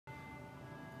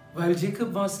While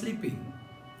Jacob was sleeping,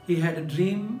 he had a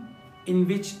dream in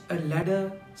which a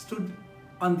ladder stood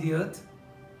on the earth,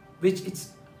 which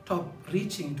its top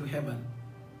reaching to heaven,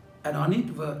 and on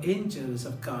it were angels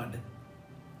of God,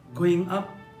 going up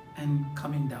and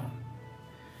coming down.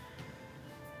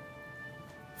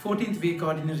 14th week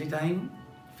ordinary time,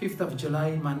 5th of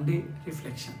July, Monday,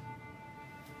 reflection.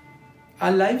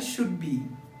 Our life should be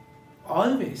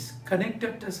always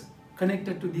connected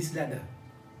to this ladder,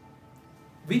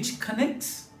 which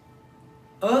connects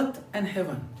earth and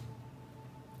heaven.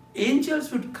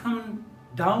 Angels would come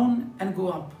down and go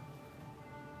up.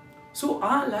 So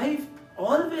our life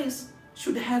always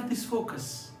should have this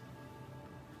focus.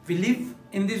 We live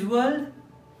in this world,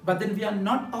 but then we are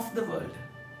not of the world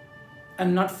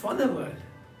and not for the world.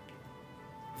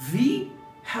 We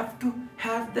have to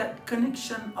have that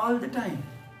connection all the time.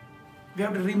 We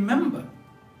have to remember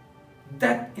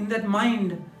that in that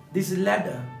mind, this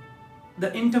ladder,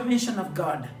 the intervention of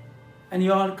God and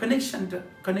your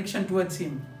connection towards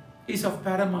Him is of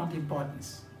paramount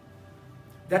importance.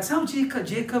 That's how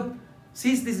Jacob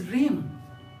sees this dream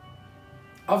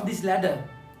of this ladder,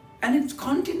 and it's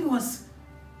continuous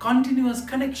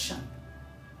connection.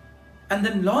 And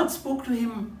then Lord spoke to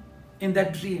him in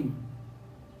that dream,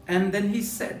 and then He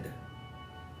said,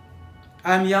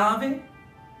 I am Yahweh,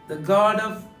 the God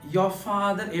of your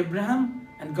father Abraham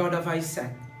and God of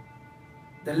Isaac.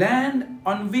 The land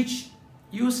on which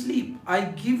you sleep I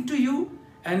give to you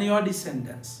and your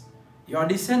descendants. Your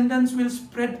descendants will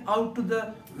spread out to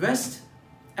the west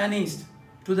and east,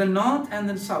 to the north and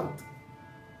the south.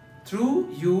 Through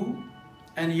you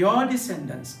and your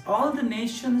descendants, all the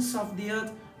nations of the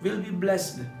earth will be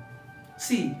blessed.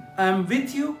 See, I am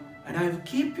with you and I will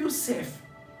keep you safe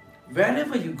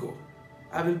wherever you go.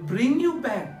 I will bring you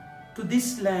back to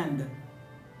this land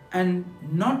and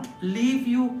not leave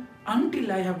you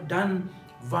until I have done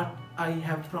what I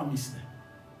have promised.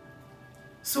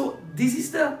 So this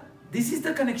is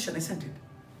the connection, isn't it?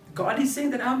 God is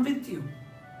saying that I am with you.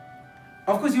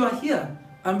 Of course you are here.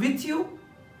 I am with you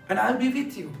and I will be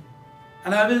with you.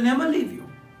 And I will never leave you.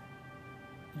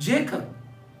 Jacob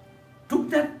took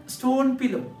that stone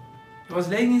pillow. He was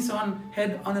laying his own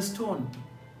head on a stone.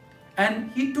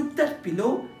 And he took that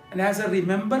pillow and as a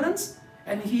remembrance,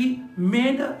 and he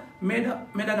made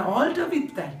an altar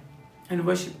with that and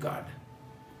worship God.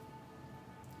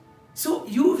 So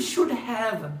you should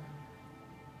have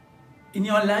in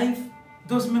your life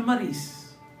those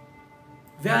memories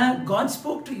where God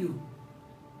spoke to you.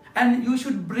 And you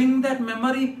should bring that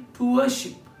memory to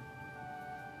worship,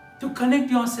 to connect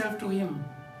yourself to Him.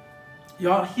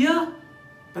 You are here,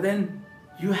 but then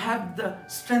you have the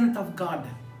strength of God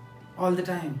all the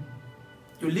time.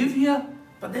 You live here,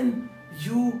 but then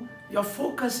your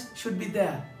focus should be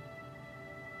there.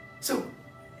 So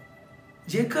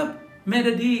Jacob made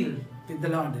a deal with the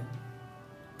Lord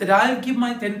that I will give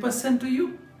my 10% to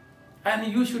you,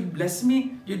 and you should bless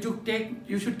me. You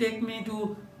should take me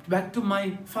back to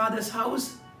my father's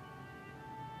house.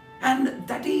 And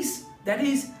that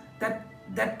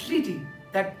treaty,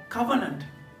 that covenant,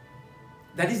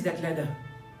 that is that ladder.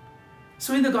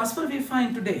 So in the gospel we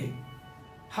find today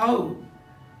how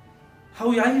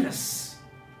Jairus,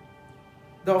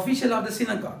 the official of the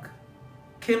synagogue,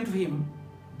 came to him,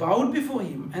 bowed before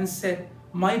him and said,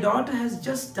 my daughter has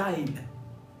just died.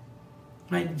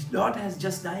 My daughter has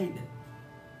just died.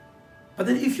 But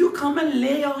then if you come and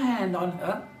lay your hand on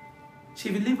her,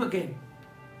 she will live again.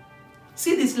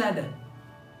 See this ladder.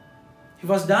 It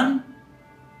was done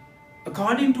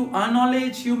according to our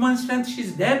knowledge, human strength.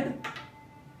 She's dead.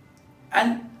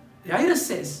 And Jairus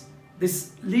says,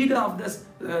 this leader of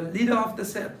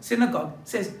the synagogue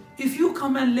says, if you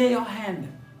come and lay your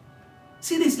hand,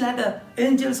 see this ladder,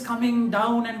 angels coming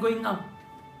down and going up.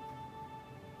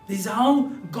 This is how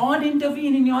God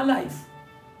intervenes in your life.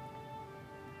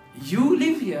 You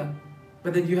live here,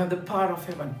 but then you have the power of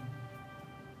heaven.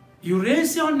 You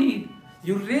raise your need,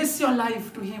 you raise your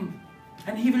life to Him,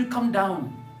 and He will come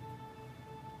down.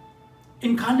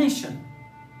 Incarnation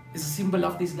is a symbol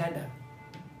of this ladder,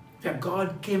 where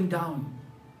God came down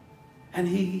and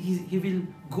He will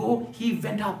go, He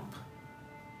went up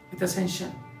with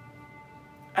ascension.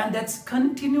 And that's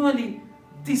continually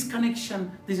this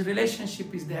connection, this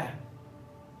relationship is there.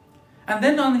 And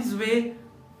then on His way,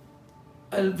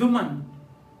 a woman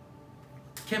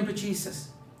came to Jesus.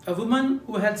 A woman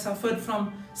who had suffered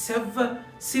from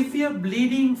severe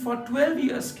bleeding for 12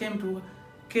 years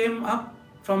came up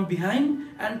from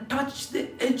behind and touched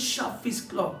the edge of His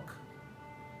cloak.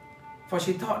 For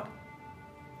she thought,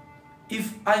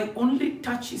 if I only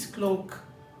touch His cloak,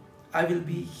 I will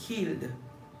be healed.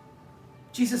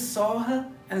 Jesus saw her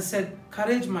and said,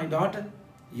 "Courage, my daughter,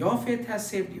 your faith has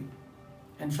saved you."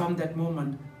 And from that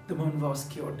moment, the woman was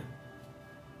cured.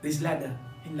 This ladder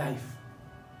in life.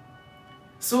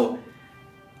 So,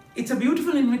 it's a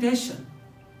beautiful invitation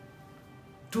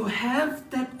to have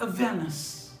that awareness.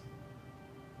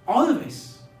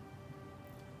 Always.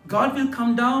 God will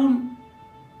come down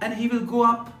and He will go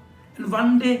up, and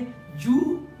one day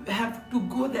you have to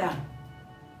go there.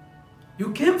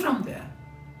 You came from there.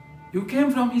 You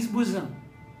came from His bosom,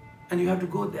 and you have to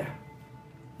go there.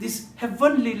 This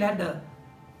heavenly ladder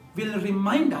will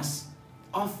remind us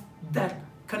of that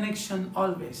connection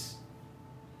always.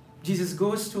 Jesus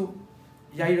goes to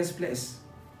Jairus' place.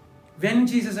 When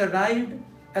Jesus arrived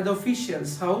at the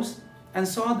official's house and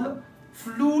saw the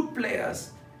flute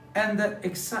players and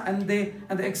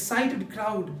the excited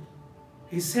crowd,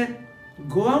 He said,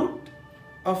 "Go out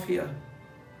of here.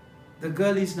 The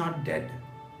girl is not dead.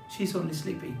 She's only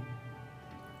sleeping."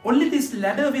 Only this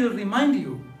ladder will remind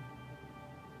you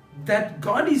that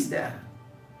God is there.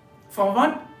 For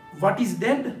what? What is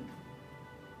dead?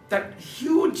 That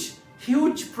huge,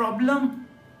 huge problem,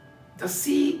 the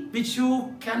sea which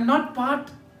you cannot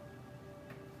part,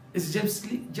 is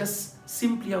just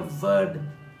simply a word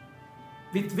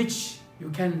with which we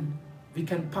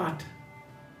can part.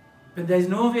 When there is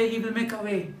no way, He will make a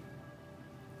way.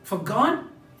 For God,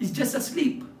 is just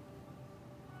asleep.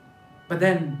 But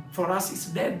then for us, it's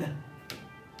dead.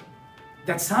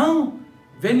 That's how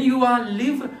when you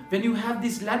have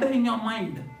this ladder in your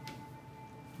mind,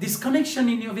 this connection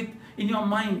in your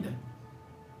mind,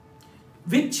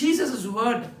 with Jesus'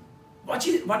 word,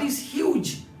 what is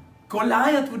huge?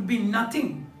 Goliath would be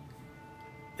nothing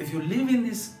if you live in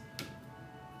this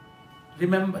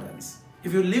remembrance,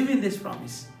 if you live in this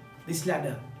promise, this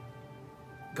ladder.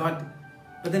 God,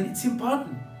 but then it's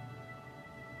important.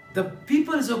 The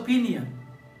people's opinion,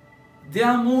 they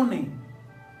are mourning,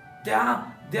 they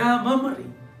are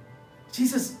murmuring.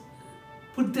 Jesus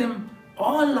put them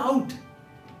all out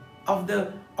of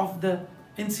the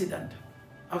incident,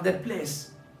 of that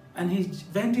place, and He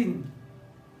went in.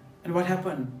 And what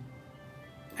happened?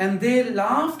 And they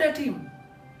laughed at Him.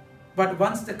 But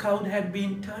once the crowd had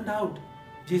been turned out,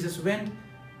 Jesus went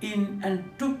in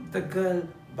and took the girl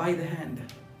by the hand.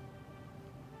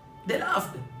 They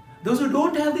laughed. Those who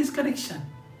don't have this connection,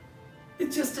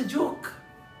 it's just a joke.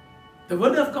 The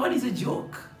word of God is a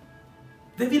joke.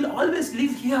 They will always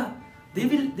live here.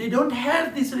 They don't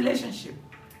have this relationship.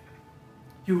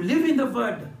 You live in the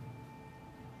word.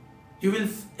 You will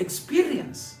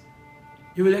experience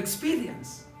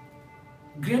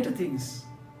greater things.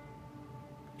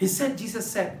 Jesus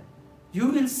said, you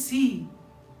will see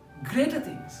greater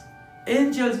things.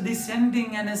 Angels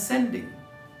descending and ascending.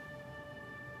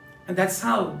 And that's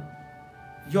how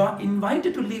you are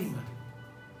invited to live.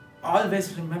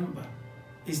 Always remember,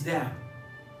 is there.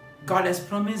 God has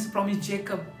promised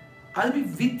Jacob, I'll be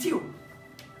with you.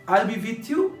 I'll be with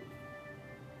you.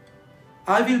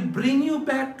 I will bring you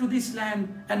back to this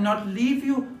land and not leave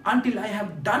you until I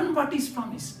have done what is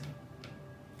promised.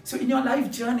 So in your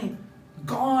life journey,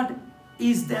 God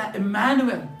is there.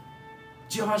 Emmanuel,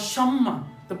 Jehovah Shammah,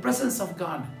 the presence of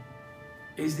God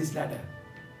is this ladder.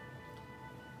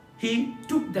 He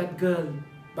took that girl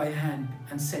by hand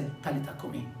and said, Talitha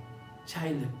Kumi,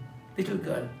 child, little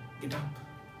girl, get up.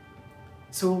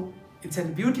 So it's a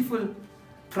beautiful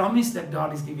promise that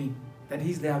God is giving, that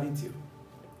He's there with you.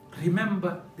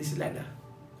 Remember this ladder,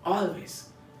 always.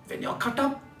 When you're cut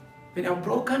up, when you're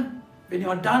broken, when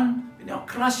you're done, when you're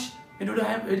crushed, when you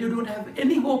don't have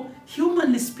any hope,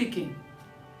 humanly speaking,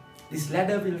 this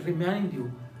ladder will remind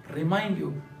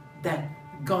you that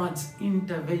God's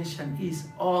intervention is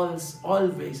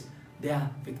always there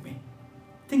with me.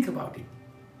 Think about it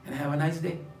and have a nice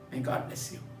day. May God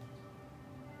bless you.